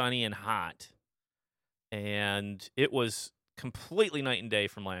 and sunny and hot. And it was completely night and day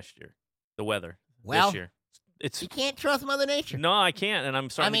from last year, the weather this year. You can't trust Mother Nature. No, I can't, and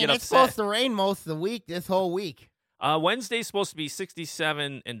I'm starting to get upset. It's supposed to rain most of the week, this whole week. Wednesday's supposed to be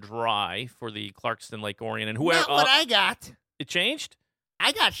 67 and dry for the Clarkston Lake Orion. And whoever, not what I got. It changed?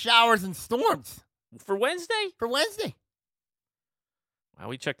 I got showers and storms. For Wednesday? For Wednesday. Well,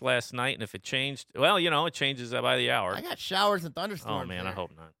 we checked last night, and if it changed, it changes by the hour. I got showers and thunderstorms. Oh, man, there. I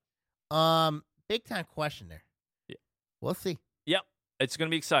hope not. Big time question there. Yeah. We'll see. Yep. It's going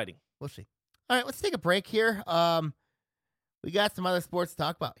to be exciting. We'll see. All right, let's take a break here. We got some other sports to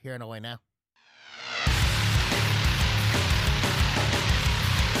talk about here on OAA Now.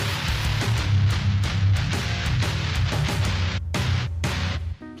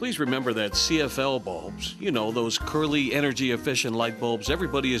 Please remember that CFL bulbs, those curly, energy-efficient light bulbs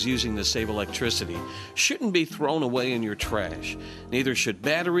everybody is using to save electricity, shouldn't be thrown away in your trash. Neither should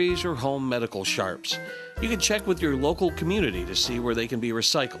batteries or home medical sharps. You can check with your local community to see where they can be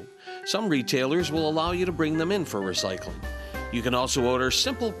recycled. Some retailers will allow you to bring them in for recycling. You can also order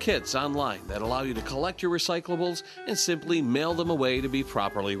simple kits online that allow you to collect your recyclables and simply mail them away to be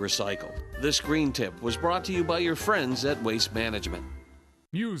properly recycled. This green tip was brought to you by your friends at Waste Management.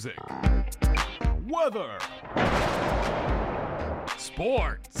 Music, weather,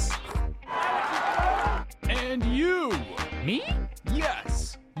 sports, and you. Me?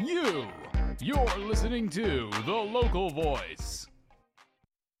 Yes, you. You're listening to The Local Voice.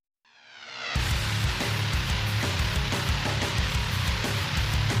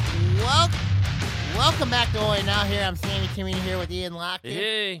 Welcome back to OAA Now. Here, I'm Sammy Timmy here with Ian Lockett.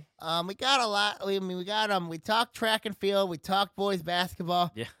 Hey. We got a lot. We talked track and field. We talked boys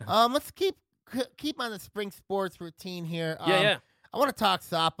basketball. Yeah. Let's keep on the spring sports routine here. Yeah. I want to talk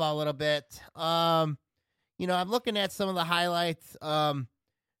softball a little bit. I'm looking at some of the highlights. Some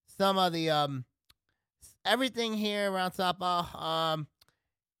of the everything here around softball.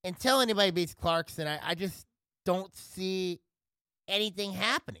 Until anybody beats Clarkson, I just don't see anything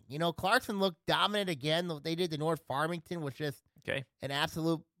happening. Clarkson looked dominant again. What they did to North Farmington was just an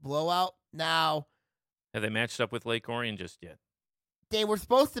absolute blowout. Now, have they matched up with Lake Orion just yet? They were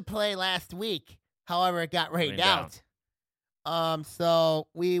supposed to play last week. However, it got rained out. So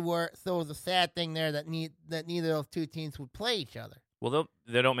it was a sad thing there that neither of those two teams would play each other. Well,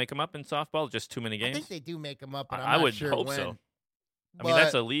 they don't make them up in softball. Just too many games. I think they do make them up, but I would sure hope when. so. I mean,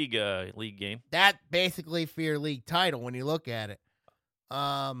 that's a league game. That basically for your league title when you look at it.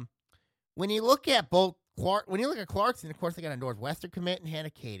 When you look at Clarkson, of course, they got a Northwestern commit in Hannah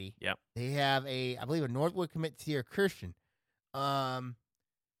Katie. Yep. They have I believe, a Northwood commit, Sierra Christian.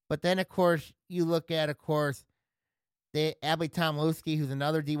 But then, of course, you look at, Abby Tomlowski, who's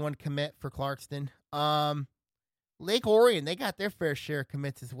another D1 commit for Clarkston. Lake Orion, they got their fair share of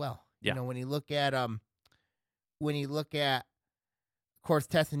commits as well. Yeah. When you look at, of course,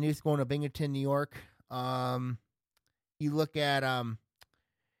 Tessa Noose going to Binghamton, New York. You look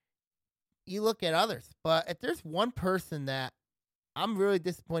at others, but if there's one person that I'm really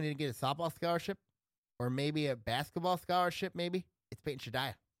disappointed to get a softball scholarship or maybe a basketball scholarship, maybe it's Peyton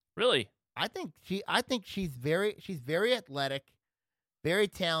Shadiah. Really? I think she's very athletic, very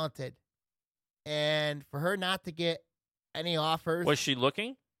talented, and for her not to get any offers. Was she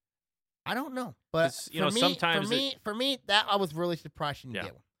looking? I don't know, but sometimes for me, that I was really surprised she didn't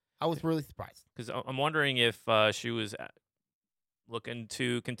get one. I was really surprised. Because I'm wondering if she was looking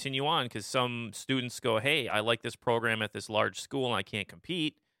to continue on, because some students go, hey, I like this program at this large school and I can't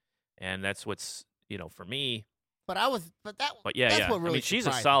compete. And that's what's, for me. But that's what really I mean, she's a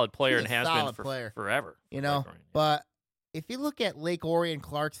surprised solid me. player She's and a has solid been player. forever. You know, but if you look at Lake Orion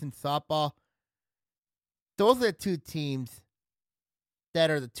Clarkson softball, those are the two teams that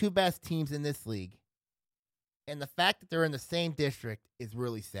are the two best teams in this league. And the fact that they're in the same district is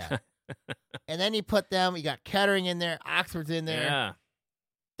really sad. And then you put them, you got Kettering in there, Oxford's in there. Yeah.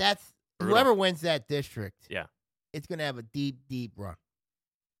 That's Brutal. whoever wins that district. Yeah. It's going to have a deep, deep run.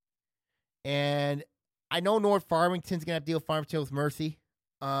 And I know North Farmington's going to have to deal with Farmington with Mercy.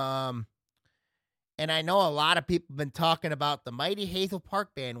 And I know a lot of people have been talking about the mighty Hazel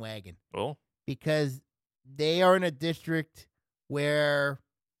Park bandwagon. Oh. Because they are in a district where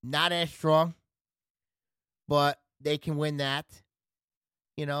not as strong, but they can win that.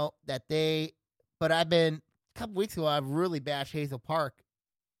 But I've been, a couple weeks ago, I've really bashed Hazel Park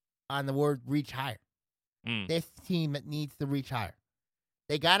on the word reach higher. This team needs to reach higher.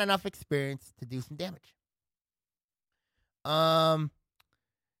 They got enough experience to do some damage. And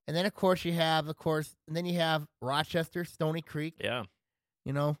then of course you have Rochester, Stony Creek. Yeah.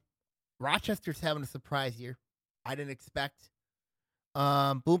 Rochester's having a surprise year. I didn't expect.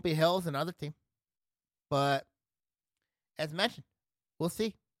 Boomby Hill's another team. But as mentioned, we'll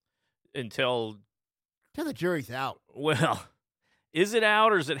see. Until the jury's out. Well, is it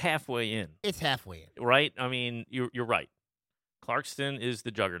out or is it halfway in? It's halfway in. Right? I mean, you're right. Clarkston is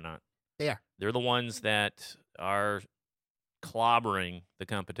the juggernaut. They are. They're the ones that are clobbering the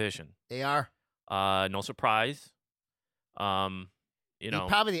competition. They are. No surprise. Probably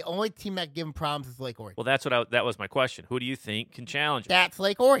the only team that give them problems is Lake Orion. Well, that was my question. Who do you think can challenge them? That's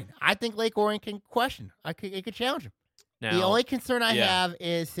Lake Orion. I think Lake Orion can question. It could challenge them. Now, the only concern I have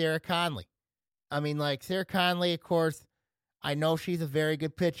is Sarah Conley. I mean, Sarah Conley, of course, I know she's a very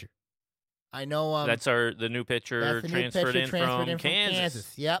good pitcher. I know that's the new pitcher transferred in from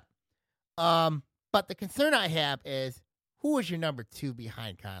Kansas. Yep. But the concern I have is who is your number 2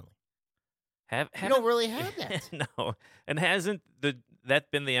 behind Conley? You don't really have that. No. And hasn't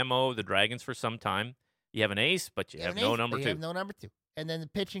that been the MO of the Dragons for some time? You have an ace, but you have no number 2. You have no number 2. And then the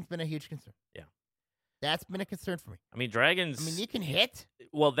pitching's been a huge concern. Yeah. That's been a concern for me. I mean, Dragons. I mean, you can hit.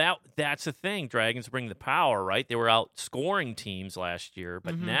 Well, that's the thing. Dragons bring the power, right? They were outscoring teams last year,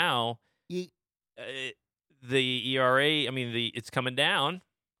 but now the ERA. I mean, it's coming down,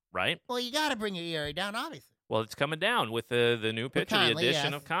 right? Well, you got to bring your ERA down, obviously. Well, it's coming down with the new pitcher, Conley, the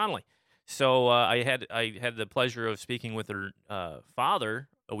addition of Conley. So I had the pleasure of speaking with her father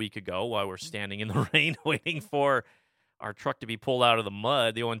a week ago while we're standing in the rain waiting for our truck to be pulled out of the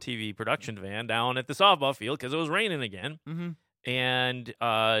mud, the ONTV production van, down at the softball field because it was raining again. Mm-hmm. And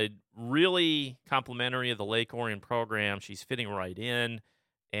really complimentary of the Lake Orion program. She's fitting right in.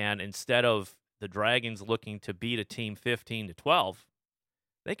 And instead of the Dragons looking to beat a team 15-12,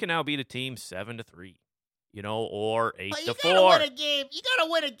 they can now beat a team 7-3, or 8-4. You gotta win a game. You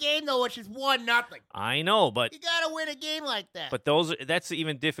gotta win a game though, which is 1-0. I know, but you gotta win a game like that. But that's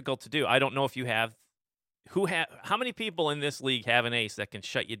even difficult to do. I don't know if you have. How many people in this league have an ace that can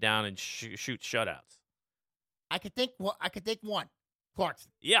shut you down and shoot shutouts? I could think one.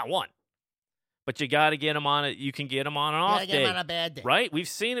 Clarkson. Yeah, one. But you got to get him on it. You can get him on an off day. Get him on a bad day. Right? We've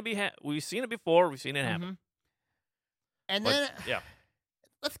seen it we've seen it before. We've seen it happen. And then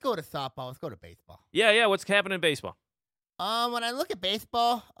let's go to softball. Let's go to baseball. Yeah. What's happening in baseball? When I look at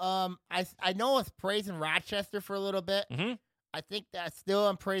baseball, I know it's praising Rochester for a little bit. Mm-hmm. I think that still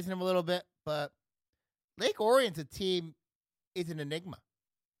I'm praising them a little bit, but Lake Orion's a team is an enigma.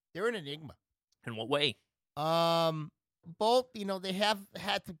 They're an enigma. In what way? Both, they have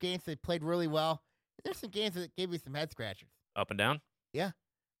had some games they played really well. There's some games that gave me some head scratchers. Up and down? Yeah.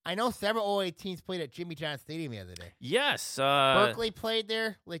 I know several OAA teams played at Jimmy John Stadium the other day. Yes. Berkeley played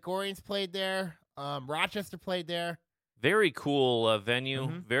there. Lake Orion's played there. Rochester played there. Very cool venue.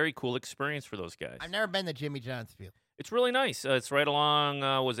 Mm-hmm. Very cool experience for those guys. I've never been to Jimmy John's Field. It's really nice. It's right along,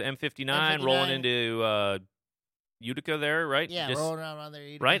 was it M59, rolling into Utica there, right? Yeah, rolling around there.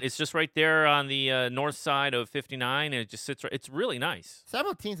 Utica. Right? It's just right there on the north side of 59, and it just sits right. It's really nice.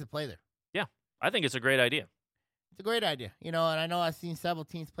 Several teams that play there. Yeah. I think it's a great idea. It's a great idea. And I know I've seen several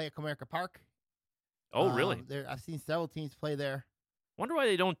teams play at Comerica Park. Oh, really? I've seen several teams play there. Wonder why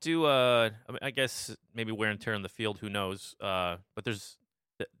they don't do, I guess maybe wear and tear on the field, who knows. But there's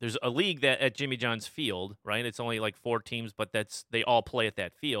a league that at Jimmy John's Field, right? It's only like 4 teams, but they all play at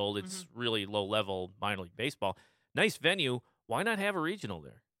that field. It's really low-level minor league baseball. Nice venue. Why not have a regional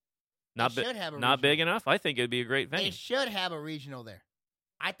there? Not big enough? I think it'd be a great venue. They should have a regional there.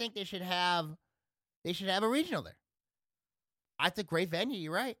 I think they should have a regional there. That's a great venue.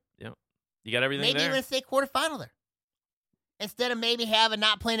 You're right. Yeah, you got everything maybe there. Maybe even a state quarterfinal there. Instead of maybe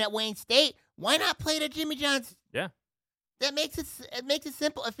not playing at Wayne State, why not play it at Jimmy John's? Yeah, that makes it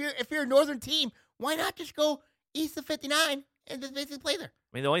simple. If you're a northern team, why not just go east of 59 and just basically play there?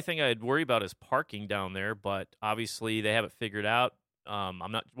 I mean, the only thing I'd worry about is parking down there, but obviously they have it figured out. I'm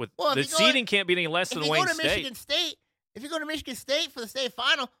not with the seating can't be any less than Wayne State. If you go to Michigan State for the state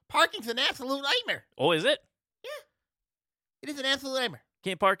final, parking's an absolute nightmare. Oh, is it? Yeah, it is an absolute nightmare.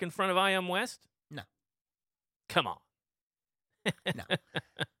 Can't park in front of IM West? No. Come on. No.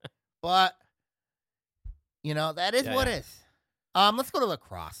 But that is what it is. Let's go to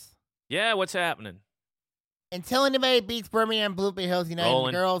lacrosse. Yeah, what's happening? Until anybody beats Birmingham Blue Bay Hills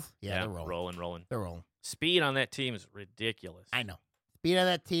United girls, they're rolling. Rolling. They're rolling. Speed on that team is ridiculous. I know. Speed on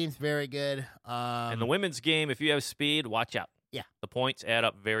that team's very good. And the women's game, if you have speed, watch out. Yeah. The points add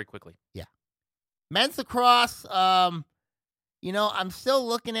up very quickly. Yeah. Men's lacrosse, I'm still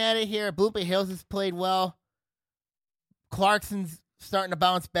looking at it here. Blue Bay Hills has played well. Clarkson's starting to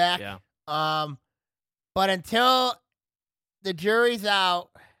bounce back. Yeah. But until the jury's out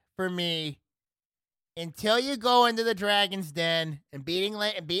for me, until you go into the Dragon's Den and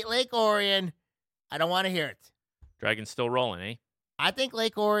beat Lake Orion, I don't want to hear it. Dragon's still rolling, eh? I think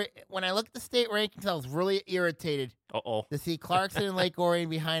Lake Orion, when I look at the state rankings, I was really irritated to see Clarkson and Lake Orion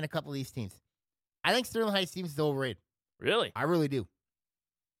behind a couple of these teams. I think Sterling Heights teams is overrated. Really? I really do.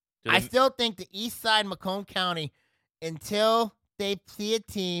 I still think the east side Macomb County, until they see a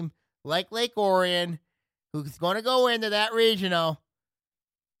team like Lake Orion who's going to go into that regional,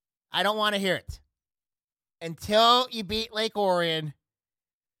 I don't want to hear it. Until you beat Lake Orion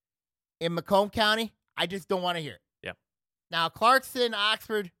in Macomb County, I just don't want to hear it. Yeah. Now, Clarkson,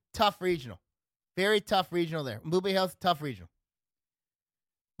 Oxford, tough regional. Very tough regional there. Blue Bay Hills, tough regional.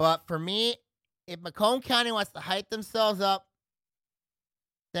 But for me, if Macomb County wants to hype themselves up,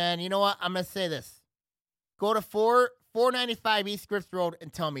 then you know what? I'm going to say this. Go to 495 East Scripps Road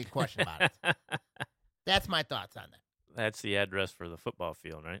and tell me a question about it. That's my thoughts on that. That's the address for the football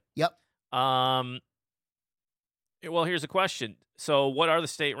field, right? Yep. Well, here's a question. So what are the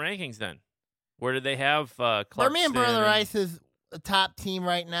state rankings then? Where do they have Clarkston? Birmingham Brother Rice is the top team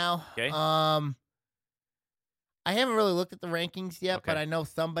right now. Okay. I haven't really looked at the rankings yet, Okay. but I know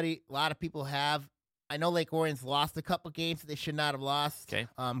a lot of people have. I know Lake Orion's lost a couple games that they should not have lost. Okay.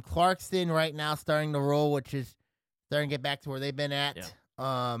 Clarkston right now starting to roll, which is starting to get back to where they've been at.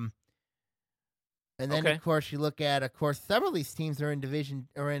 Yeah. And then of course you look at several of these teams are in Division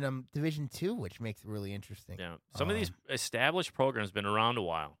 2, which makes it really interesting. Yeah. Some of these established programs have been around a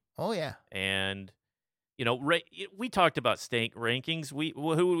while. Oh yeah. And we talked about state rankings.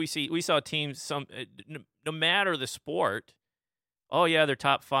 Who would we see? We saw teams no matter the sport. Oh yeah, they're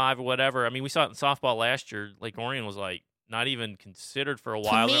top 5 or whatever. I mean, we saw it in softball last year. Lake Orion was like not even considered for a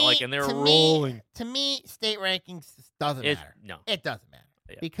while. And they're rolling. To me, state rankings doesn't matter. No, it doesn't matter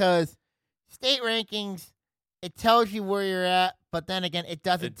because state rankings, it tells you where you're at, but then again, it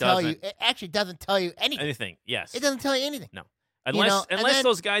tell you. It actually doesn't tell you anything. Anything, yes. It doesn't tell you anything. No. Unless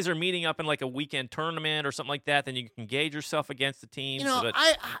those guys are meeting up in like a weekend tournament or something like that, then you can gauge yourself against the teams. When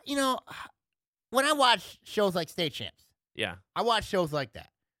I watch shows like State Champs, yeah, I watch shows like that.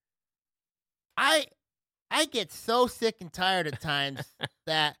 I get so sick and tired at times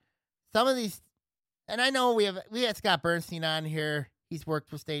that some of these, and I know we had Scott Bernstein on here. He's worked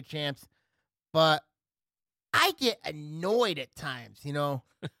for State Champs, but I get annoyed at times,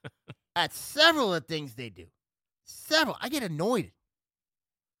 at several of the things they do. I get annoyed.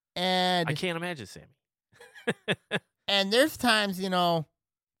 And I can't imagine, Sammy. And there's times,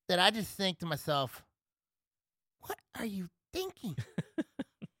 that I just think to myself, what are you thinking?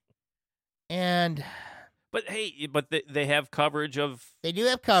 But hey, they have coverage of. They do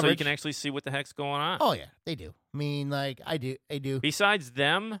have coverage. So you can actually see what the heck's going on. Oh, yeah, they do. I mean, like, I do. Besides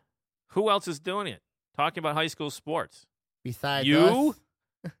them, who else is doing it? Talking about high school sports. Besides you? Us.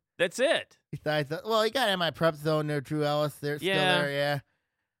 That's it. Besides, you got MI Prep Zone there, Drew Ellis. They're still there, yeah.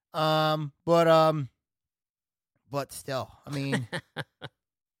 But still, I mean,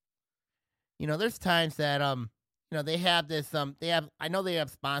 there's times that they have this I know they have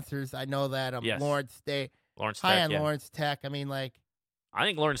sponsors. I know that yes. Lawrence Tech, Lawrence Tech. I mean, like, I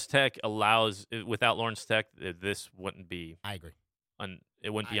think Lawrence Tech allows. Without Lawrence Tech, this wouldn't be. I agree. It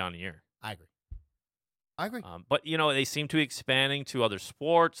wouldn't be on the air. I agree. But they seem to be expanding to other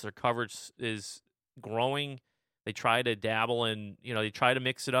sports. Their coverage is growing. They try to dabble in. They try to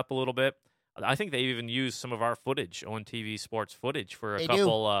mix it up a little bit. I think they even used some of our footage, ONTV Sports footage, for a They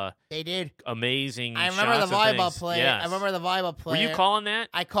couple They did. amazing I remember shots the and volleyball things. play. Yes. I remember the volleyball play. Were you calling that?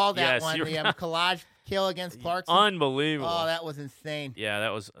 I called that Yes, one. you The were- collage kill against Clarkson. Unbelievable. Oh, that was insane. Yeah,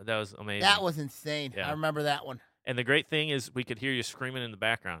 that was amazing. That was insane. Yeah. I remember that one. And the great thing is we could hear you screaming in the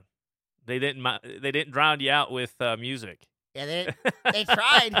background. They didn't drown you out with music. Yeah, they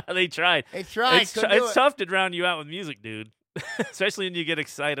tried. They tried. They tried. It's Couldn't do it. tough to drown you out with music, dude. Especially when you get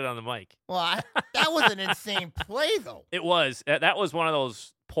excited on the mic. Well, that was an insane play, though. It was. That was one of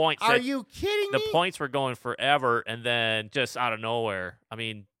those points. Are that you kidding the me? points were going forever, and then just out of nowhere. I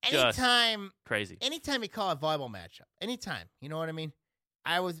mean, just crazy. Anytime you call a volleyball matchup, anytime, you know what I mean?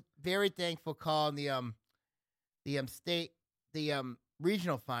 I was very thankful calling the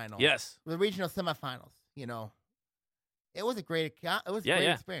regional final. Yes. The regional semifinals, you know. It was a great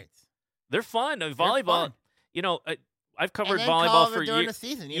experience. They're fun. They're Volleyball, fun. you know, I've covered and then volleyball for during years. the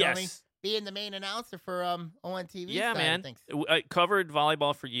season, you know what I mean? Yes. Being the main announcer for ONTV. Yeah, side man. Of things. I covered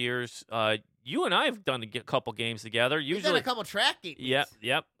volleyball for years. You and I have done a couple games together. We've Usually, done a couple track games.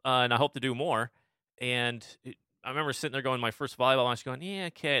 Yep. And I hope to do more. And I remember sitting there going, my first volleyball match, going, yeah,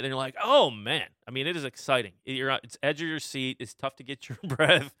 okay. And then you're like, oh man. I mean, it is exciting. It's edge of your seat. It's tough to get your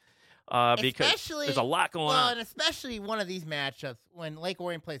breath because there's a lot going on. And especially one of these matchups when Lake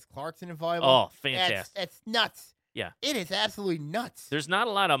Orion plays Clarkson in volleyball. Oh, fantastic! It's nuts. Yeah, it is absolutely nuts. There's not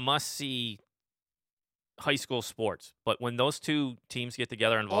a lot of must-see high school sports, but when those two teams get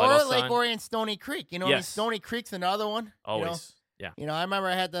together in volleyball, or Lake Orion, Stony Creek. You know, yes. Stony Creek's another one. Always. You know? Yeah. You know, I remember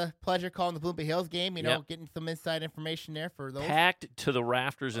I had the pleasure of calling the Bloomfield Hills game, getting some inside information there for those. Packed to the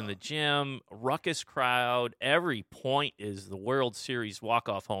rafters in the gym, ruckus crowd. Every point is the World Series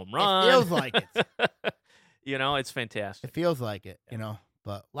walk-off home run. It feels like it. You know, it's fantastic. It feels like it, you know.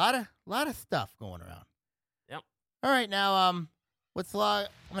 But a lot of stuff going around. Yep. All right, now I'm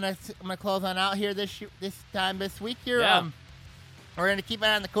gonna close on out here this week here. Yeah. We're gonna keep an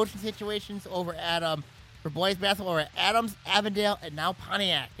eye on the coaching situations over at for boys basketball. We're at Adams, Avondale, and now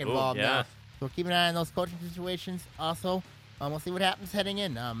Pontiac involved now. So keep an eye on those coaching situations. Also, we'll see what happens heading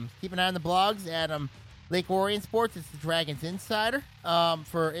in. Keep an eye on the blogs at Lake Orion Sports. It's the Dragons Insider.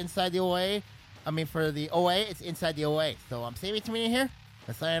 For Inside the OA, for the OA, it's Inside the OA. So I'm Sammy Tamina here.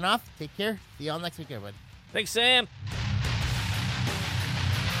 Let's sign off. Take care. See y'all next week, everybody. Thanks, Sam.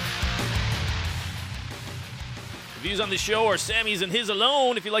 The views on the show are Sammy's and his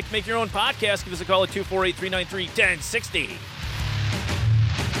alone. If you'd like to make your own podcast, give us a call at 248-393-1060.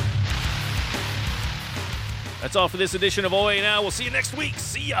 That's all for this edition of OAA Now. We'll see you next week.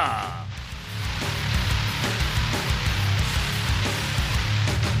 See ya.